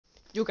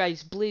Yo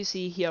guys,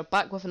 Blazy here,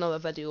 back with another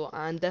video,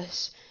 and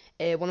this,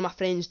 one of my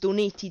friends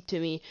donated to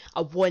me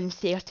a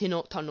 130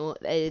 Nocturno.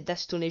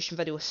 This donation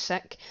video is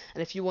sick,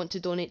 and if you want to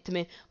donate to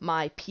me,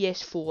 my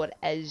PS4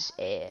 is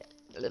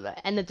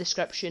in the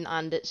description,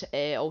 and it's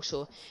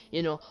also,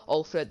 you know,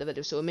 all throughout the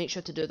video, so make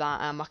sure to do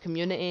that. My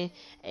community,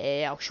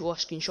 I'll show a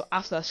screenshot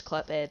after this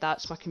clip,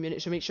 that's my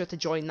community, so make sure to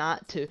join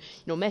that to, you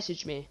know,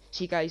 message me.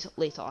 See you guys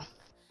later.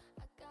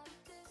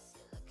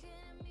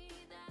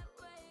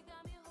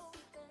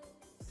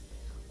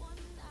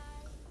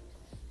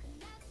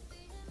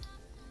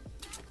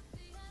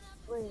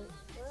 Wait,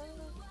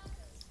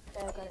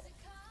 there, I got it.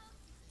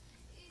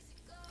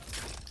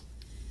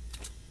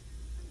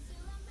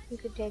 You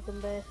could take them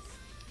both.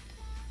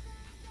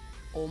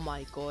 Oh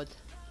my god.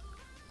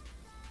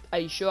 Are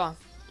you sure?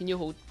 Can you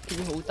hold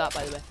that,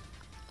 by the way?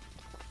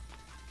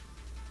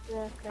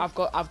 Yeah,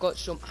 okay. I've got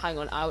some, hang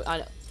on,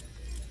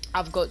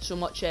 I've got so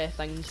much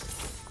things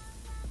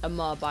in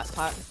my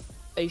backpack.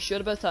 Are you sure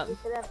about it? You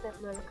could have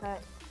that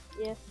Malachi.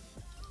 Yeah.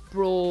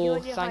 Bro,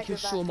 thank you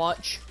so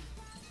much.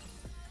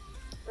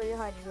 Or your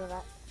hydro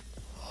back.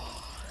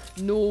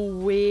 No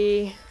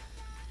way. You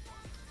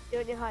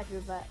want your hydro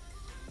back?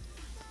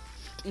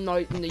 No,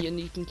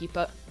 you can keep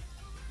it.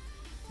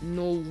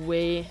 No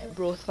way,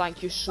 bro,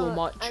 thank you so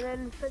much. And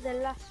then for the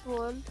last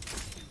one.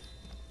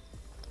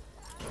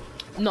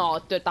 No,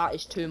 dude, that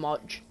is too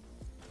much.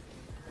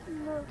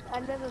 No, I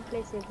never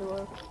play Save the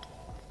World.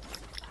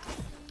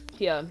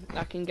 Here,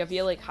 I can give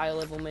you like high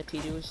level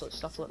materials, like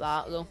stuff like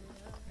that though.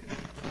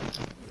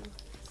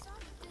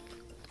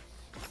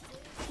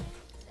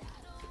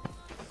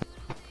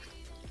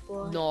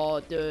 What? No,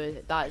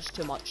 dude, that is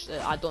too much.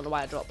 I don't know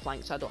why I dropped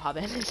planks. I don't have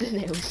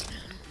anything else.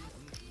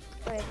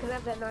 Wait, can I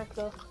have that knife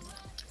though?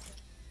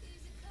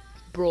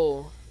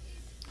 Bro,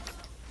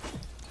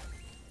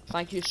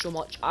 thank you so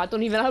much. I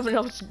don't even have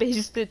enough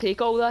space to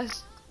take all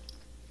this.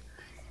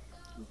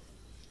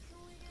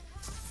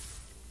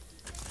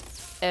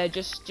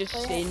 Just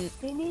saying.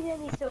 Do you need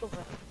any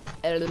silver?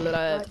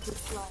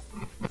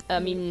 I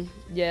mean,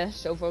 yeah,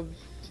 silver.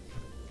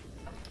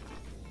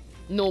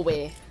 No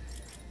way.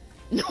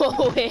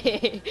 No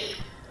way.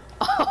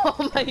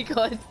 Oh my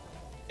god.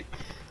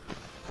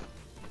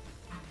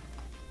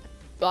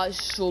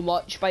 That's so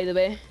much, by the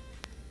way.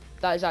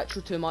 That is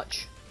actually too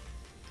much.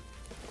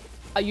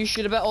 Are you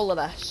sure about all of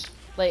this?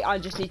 Like, I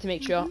just need to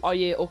make sure. Are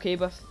you okay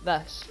with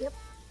this? Yep.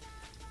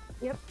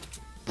 Yep.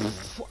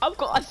 I've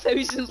got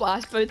 1,000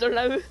 blast powder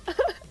now.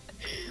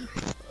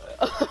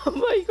 Oh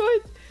my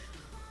god.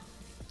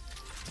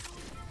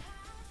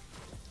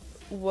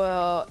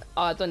 Well,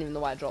 I don't even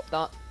know why I dropped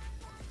that.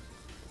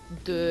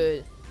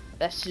 Dude,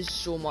 this is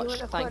so much.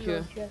 Thank you.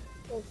 Launcher?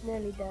 It's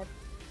nearly dead.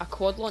 A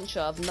quad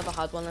launcher? I've never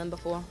had one in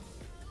before.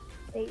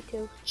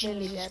 82.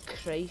 Nearly Jesus dead.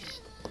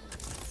 Christ.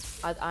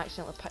 I'd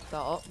accidentally picked that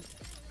up.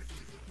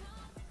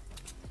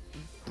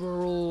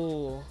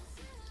 Bro.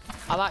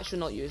 I've actually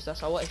not used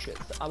this. I want to shoot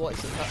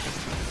that.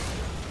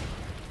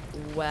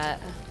 Wet.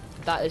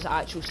 That is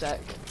actually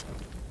sick.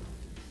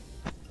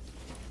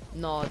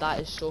 No,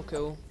 that is so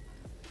cool.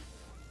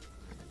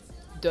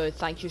 Dude,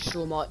 thank you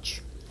so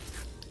much.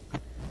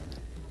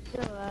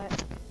 It's alright.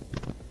 Do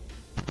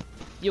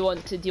you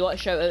want to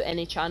shout out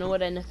any channel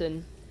or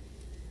anything?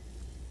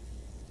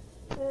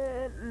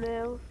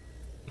 No.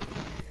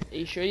 Are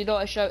you sure you don't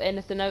want to shout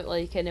anything out,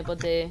 like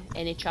anybody,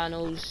 any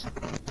channels?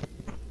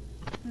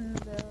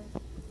 No.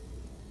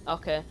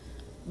 Okay.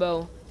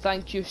 Well,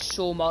 thank you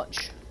so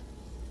much.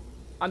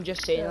 I'm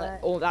just saying, like,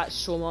 oh, that's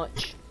so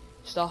much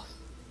stuff.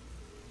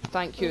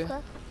 Thank you.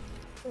 Okay.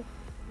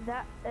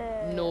 That,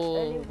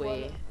 No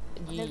way.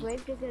 The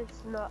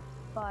Gravediggers not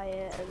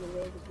fire and the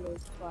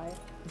Gravediggers fire.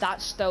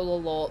 That's still a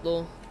lot,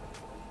 though.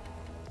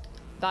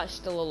 That's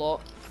still a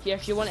lot. Here,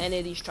 if you want any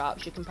of these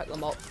traps, you can pick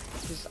them up,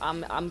 because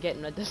I'm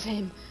getting rid of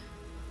them.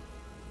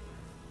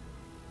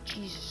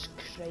 Jesus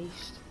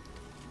Christ.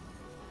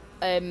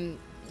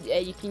 Yeah,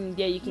 you can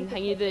you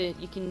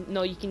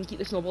can keep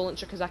the snowball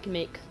launcher, because I can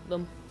make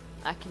them.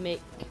 I can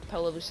make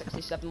power level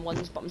 67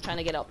 ones, but I'm trying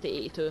to get up to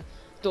 82.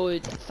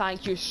 Dude,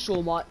 thank you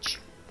so much.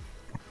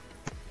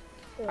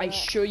 Are you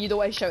sure you don't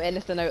want to shout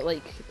anything out?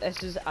 Like,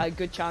 this is a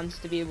good chance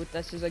to be able.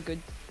 This is a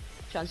good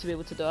chance to be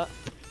able to do it.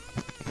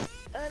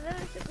 I know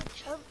it's a good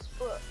chance,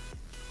 but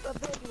I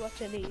barely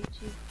watch any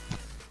YouTube.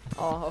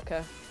 Oh,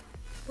 okay.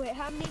 Wait,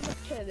 how many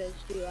Nocturnos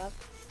do you have?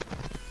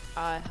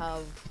 I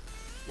have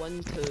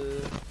 1,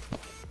 2,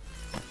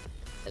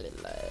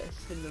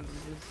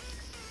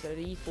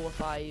 3, 4,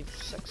 5,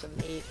 6,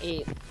 7, 8,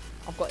 8.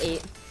 I've got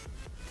 8.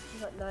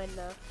 I've got 9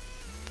 now.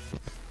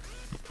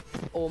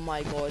 Oh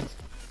my god.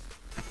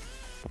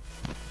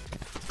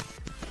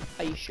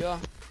 Are you sure?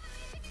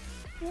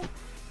 Yeah.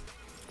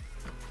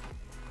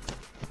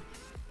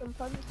 I'm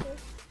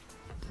positive.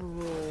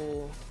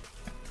 Bro,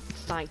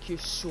 thank you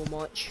so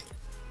much.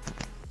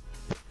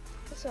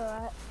 It's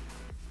alright.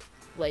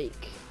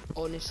 Like,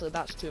 honestly,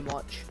 that's too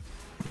much.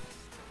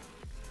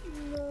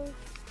 No.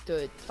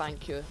 Dude,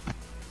 thank you.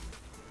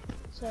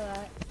 It's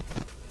alright.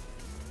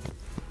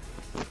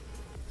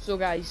 So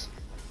guys,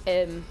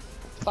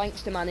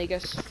 thanks to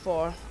Manigus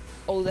for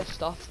all this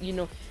stuff. You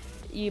know,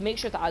 you make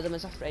sure to add him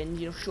as a friend.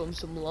 You know, show him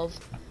some love.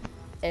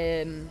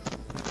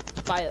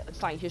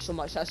 Thank you so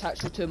much. That's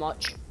actually too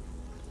much.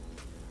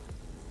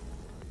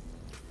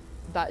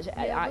 That is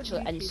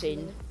actually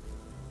insane.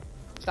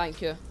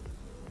 Thank you.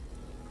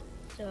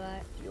 It's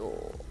alright.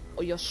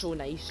 Oh, you're so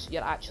nice.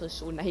 You're actually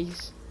so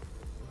nice.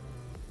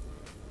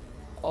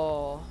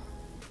 Oh.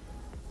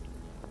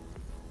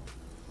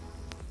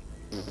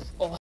 Oh.